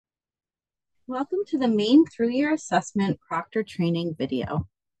Welcome to the Maine Through Year Assessment Proctor training video.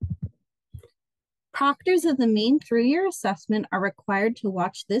 Proctors of the Maine Through Year Assessment are required to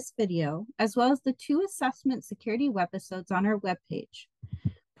watch this video, as well as the 2 assessment security webisodes on our webpage,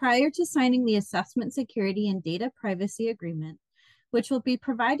 prior to signing the Assessment Security and Data Privacy Agreement, which will be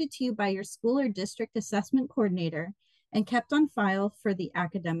provided to you by your school or district assessment coordinator and kept on file for the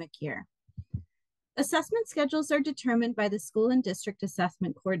academic year. Assessment schedules are determined by the school and district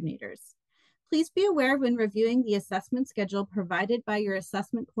assessment coordinators. Please be aware when reviewing the assessment schedule provided by your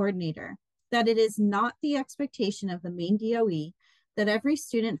assessment coordinator that it is not the expectation of the Maine DOE that every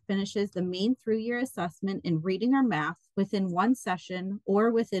student finishes the Maine Through Year Assessment in reading or math within one session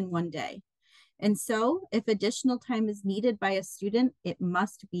or within one day. And so, if additional time is needed by a student, it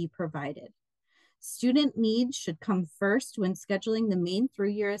must be provided. Student needs should come first when scheduling the Maine Through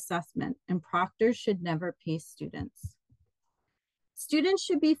Year Assessment, and proctors should never pay students. Students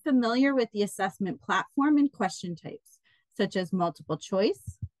should be familiar with the assessment platform and question types, such as multiple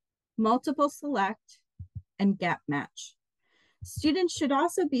choice, multiple select, and gap match. Students should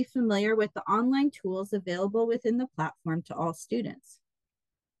also be familiar with the online tools available within the platform to all students.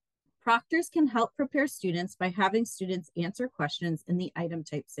 Proctors can help prepare students by having students answer questions in the item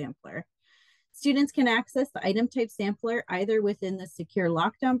type sampler. Students can access the item type sampler either within the secure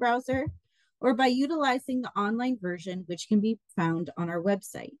lockdown browser or by utilizing the online version, which can be found on our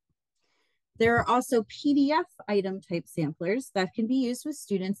website. There are also PDF item type samplers that can be used with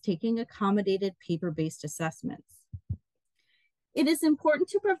students taking accommodated paper-based assessments. It is important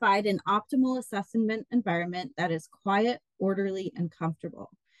to provide an optimal assessment environment that is quiet, orderly, and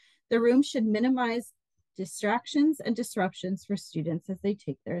comfortable. The room should minimize distractions and disruptions for students as they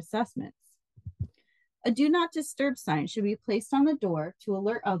take their assessments. A do not disturb sign should be placed on the door to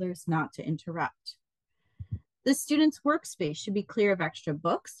alert others not to interrupt. The student's workspace should be clear of extra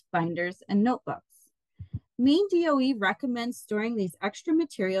books, binders, and notebooks. Maine DOE recommends storing these extra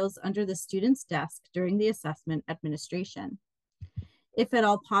materials under the student's desk during the assessment administration. If at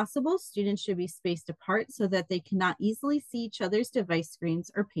all possible, students should be spaced apart so that they cannot easily see each other's device screens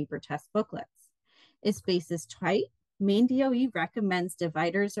or paper test booklets. If space is tight, Maine DOE recommends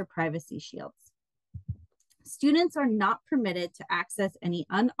dividers or privacy shields. Students are not permitted to access any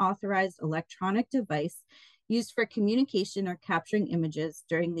unauthorized electronic device used for communication or capturing images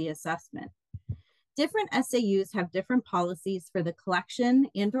during the assessment. Different SAUs have different policies for the collection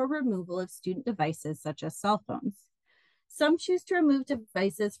and/or removal of student devices, such as cell phones. Some choose to remove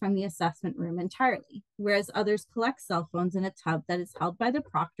devices from the assessment room entirely, whereas others collect cell phones in a tub that is held by the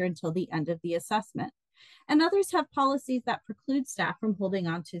proctor until the end of the assessment. And others have policies that preclude staff from holding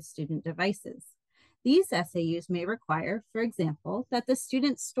on to student devices. These SAUs may require, for example, that the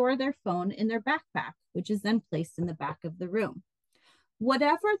students store their phone in their backpack, which is then placed in the back of the room.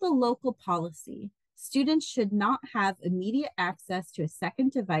 Whatever the local policy, students should not have immediate access to a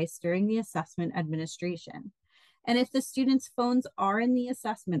second device during the assessment administration. And if the students' phones are in the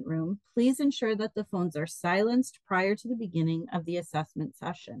assessment room, please ensure that the phones are silenced prior to the beginning of the assessment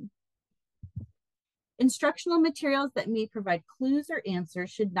session. Instructional materials that may provide clues or answers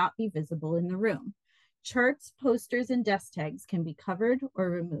should not be visible in the room. Charts, posters, and desk tags can be covered or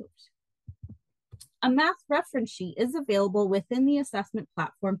removed. A math reference sheet is available within the assessment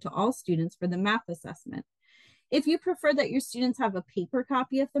platform to all students for the math assessment. If you prefer that your students have a paper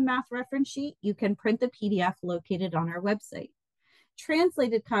copy of the math reference sheet, you can print the PDF located on our website.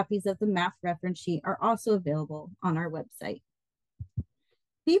 Translated copies of the math reference sheet are also available on our website.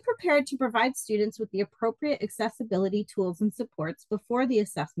 Be prepared to provide students with the appropriate accessibility tools and supports before the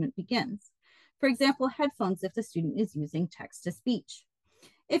assessment begins. For example, headphones if the student is using text-to-speech.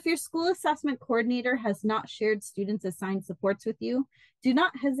 If your school assessment coordinator has not shared students' assigned supports with you, do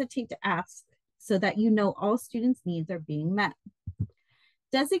not hesitate to ask so that you know all students' needs are being met.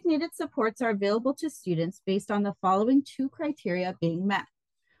 Designated supports are available to students based on the following 2 criteria being met.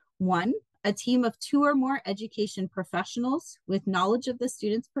 1, a team of 2 or more education professionals with knowledge of the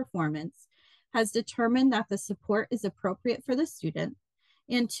student's performance has determined that the support is appropriate for the student.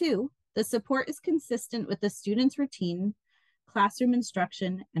 And 2, the support is consistent with the student's routine, classroom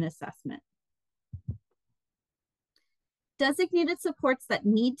instruction, and assessment. Designated supports that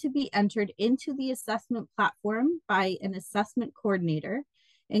need to be entered into the assessment platform by an assessment coordinator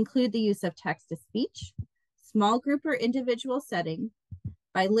include the use of text-to-speech, small group or individual setting,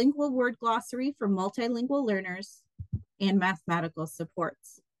 bilingual word glossary for multilingual learners, and mathematical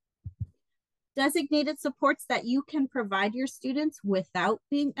supports. Designated supports that you can provide your students without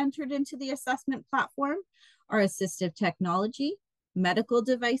being entered into the assessment platform are assistive technology, medical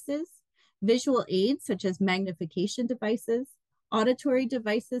devices, visual aids such as magnification devices, auditory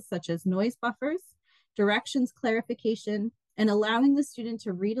devices such as noise buffers, directions clarification, and allowing the student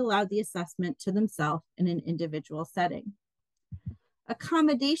to read aloud the assessment to themselves in an individual setting.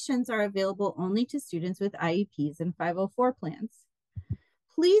 Accommodations are available only to students with IEPs and 504 plans.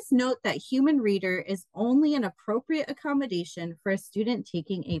 Please note that Human Reader is only an appropriate accommodation for a student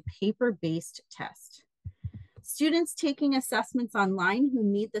taking a paper-based test. Students taking assessments online who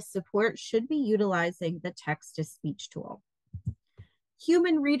need the support should be utilizing the text-to-speech tool.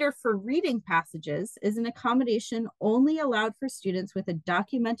 Human Reader for reading passages is an accommodation only allowed for students with a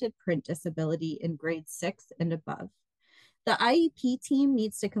documented print disability in grade 6 and above. The IEP team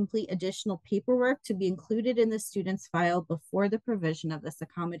needs to complete additional paperwork to be included in the student's file before the provision of this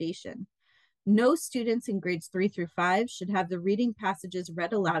accommodation. No students in grades 3 through 5 should have the reading passages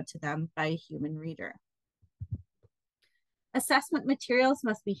read aloud to them by a human reader. Assessment materials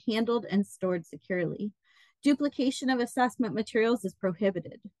must be handled and stored securely. Duplication of assessment materials is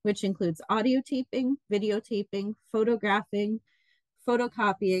prohibited, which includes audio taping, videotaping, photographing,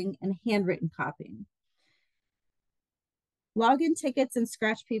 photocopying, and handwritten copying. Login tickets and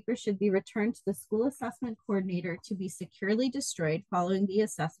scratch paper should be returned to the school assessment coordinator to be securely destroyed following the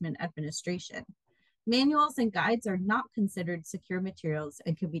assessment administration. Manuals and guides are not considered secure materials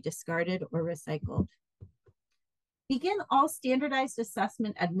and can be discarded or recycled. Begin all standardized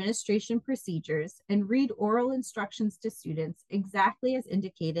assessment administration procedures and read oral instructions to students exactly as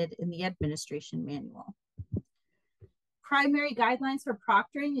indicated in the administration manual. Primary guidelines for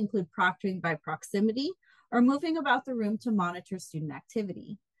proctoring include proctoring by proximity or moving about the room to monitor student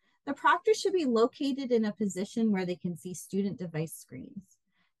activity. The proctor should be located in a position where they can see student device screens.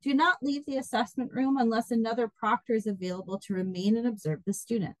 Do not leave the assessment room unless another proctor is available to remain and observe the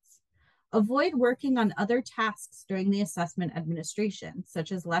students. Avoid working on other tasks during the assessment administration,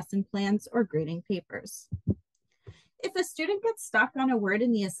 such as lesson plans or grading papers. If a student gets stuck on a word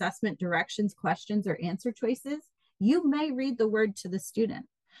in the assessment directions, questions, or answer choices, you may read the word to the student.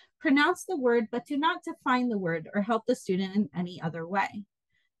 Pronounce the word, but do not define the word or help the student in any other way.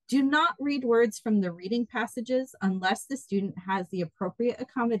 Do not read words from the reading passages unless the student has the appropriate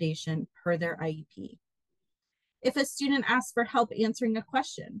accommodation per their IEP. If a student asks for help answering a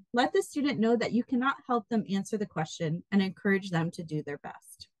question, let the student know that you cannot help them answer the question and encourage them to do their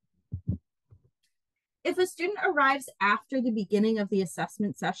best. If a student arrives after the beginning of the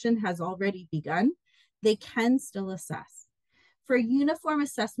assessment session has already begun, they can still assess. For uniform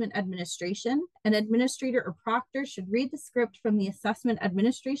assessment administration, an administrator or proctor should read the script from the assessment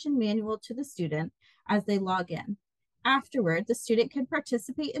administration manual to the student as they log in. Afterward, the student can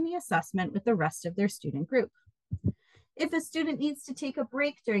participate in the assessment with the rest of their student group. If a student needs to take a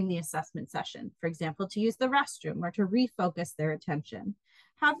break during the assessment session, for example, to use the restroom or to refocus their attention,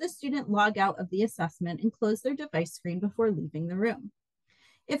 have the student log out of the assessment and close their device screen before leaving the room.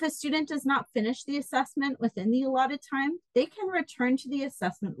 If a student does not finish the assessment within the allotted time, they can return to the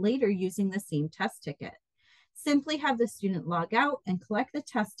assessment later using the same test ticket. Simply have the student log out and collect the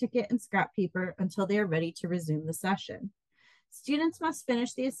test ticket and scrap paper until they are ready to resume the session. Students must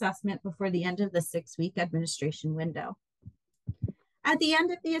finish the assessment before the end of the 6-week administration window. At the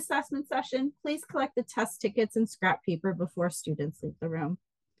end of the assessment session, please collect the test tickets and scrap paper before students leave the room.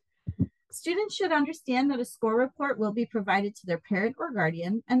 Students should understand that a score report will be provided to their parent or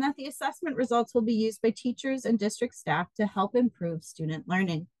guardian and that the assessment results will be used by teachers and district staff to help improve student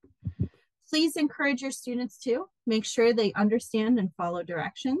learning. Please encourage your students to make sure they understand and follow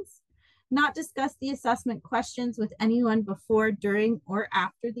directions, not discuss the assessment questions with anyone before, during, or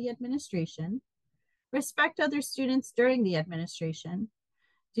after the administration, respect other students during the administration,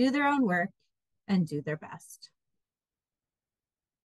 do their own work, and do their best.